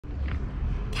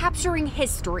capturing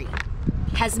history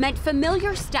has meant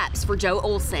familiar steps for Joe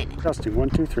Olson. Testing,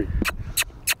 1, 2, 3.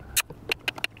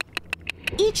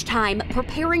 Each time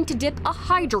preparing to dip a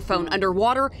hydrophone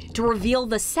underwater to reveal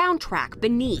the soundtrack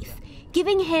beneath,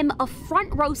 giving him a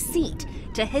front row seat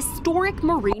to historic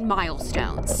marine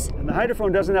milestones. And the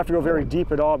hydrophone doesn't have to go very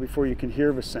deep at all before you can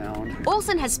hear the sound.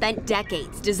 Olson has spent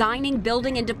decades designing,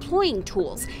 building, and deploying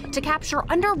tools to capture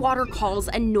underwater calls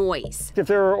and noise. If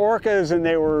there were orcas and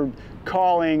they were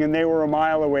calling and they were a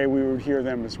mile away, we would hear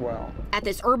them as well. At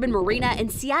this urban marina in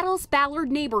Seattle's Ballard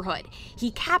neighborhood,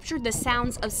 he captured the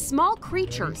sounds of small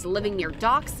creatures living near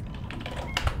docks.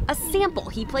 A sample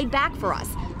he played back for us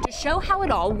to show how it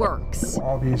all works.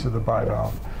 All these are the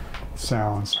bivalve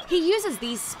sounds. He uses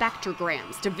these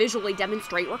spectrograms to visually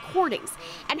demonstrate recordings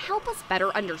and help us better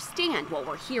understand what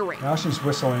we're hearing. Now she's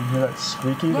whistling, hear that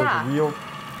squeaky? Yeah. Like real.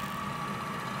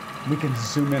 We can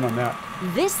zoom in on that.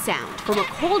 This sound from a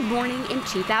cold morning in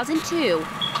 2002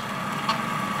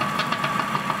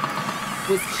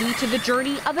 was key to the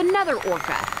journey of another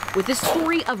orca with a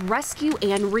story of rescue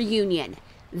and reunion,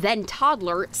 then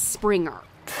toddler Springer.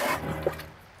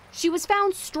 She was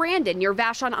found stranded near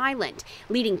Vashon Island,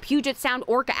 leading Puget Sound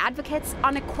orca advocates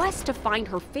on a quest to find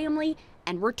her family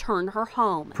and return her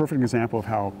home. Perfect example of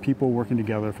how people working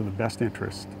together for the best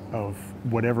interest of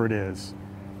whatever it is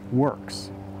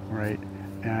works, right?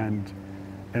 And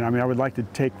I mean, I would like to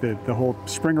take the whole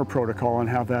Springer protocol and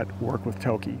have that work with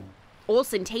Toki.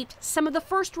 Olson taped some of the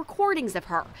first recordings of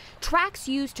her, tracks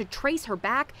used to trace her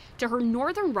back to her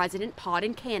northern resident pod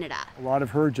in Canada. A lot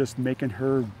of her just making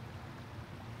her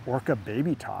orca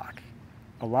baby talk.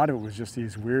 A lot of it was just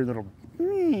these weird little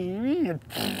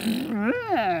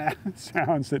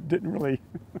sounds that didn't really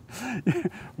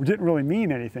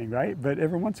mean anything, right? But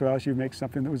every once in a while she'd make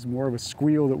something that was more of a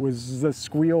squeal that was the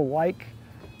squeal like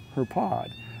her pod.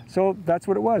 So that's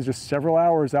what it was, just several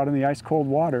hours out in the ice cold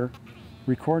water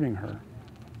recording her.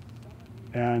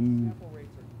 And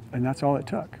that's all it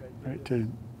took, right? To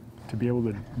be able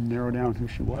to narrow down who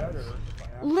she was.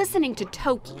 Listening to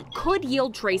Toki could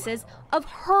yield traces of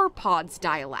her pod's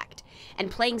dialect, and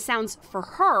playing sounds for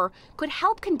her could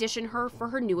help condition her for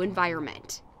her new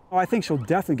environment. Oh, I think she'll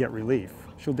definitely get relief.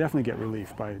 She'll definitely get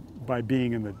relief by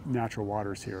being in the natural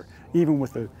waters here. Even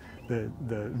with the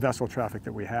vessel traffic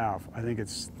that we have, I think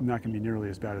it's not going to be nearly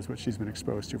as bad as what she's been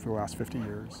exposed to for the last 50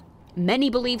 years. Many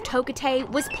believe Tokitae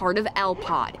was part of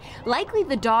L-Pod, likely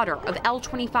the daughter of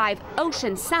L-25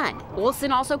 Ocean's son.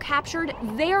 Olson also captured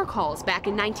their calls back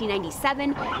in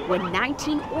 1997 when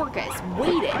 19 orcas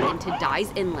waded into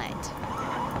Dye's Inlet.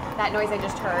 That noise I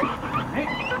just heard,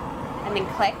 and then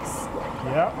clicks.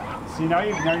 Yeah, see now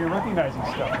you're recognizing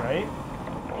stuff,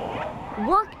 right?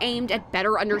 Work aimed at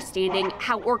better understanding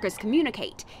how orcas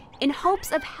communicate in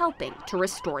hopes of helping to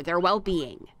restore their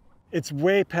well-being. It's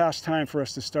way past time for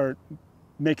us to start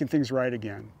making things right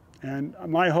again. And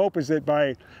my hope is that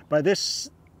by this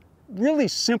really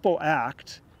simple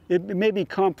act, it may be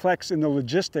complex in the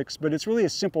logistics, but it's really a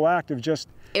simple act of just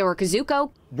Erica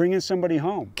Zuko, bringing somebody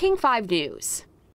home. King 5 News.